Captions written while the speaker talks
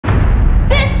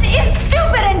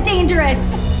dangerous.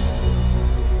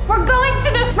 We're going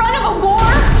to the front of a war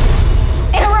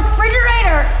in a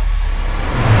refrigerator.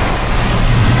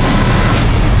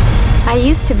 I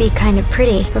used to be kind of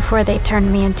pretty before they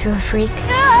turned me into a freak.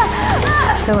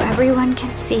 So everyone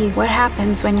can see what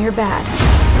happens when you're bad.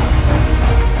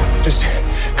 Just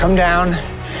come down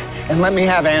and let me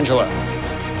have Angela.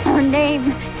 Her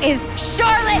name is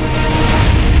Charlotte.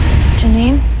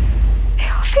 Janine? They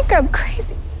all think I'm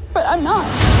crazy, but I'm not.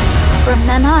 From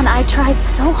then on, I tried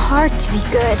so hard to be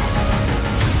good.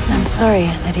 I'm sorry,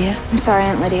 Aunt Lydia. I'm sorry,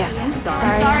 Aunt Lydia.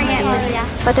 Sorry, Aunt Lydia.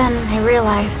 But then I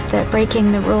realized that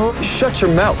breaking the rules Shut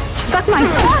your mouth. Suck my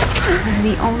butt. was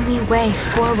the only way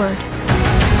forward.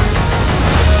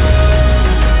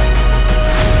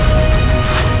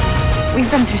 We've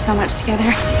been through so much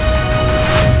together.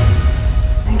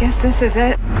 I guess this is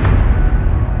it.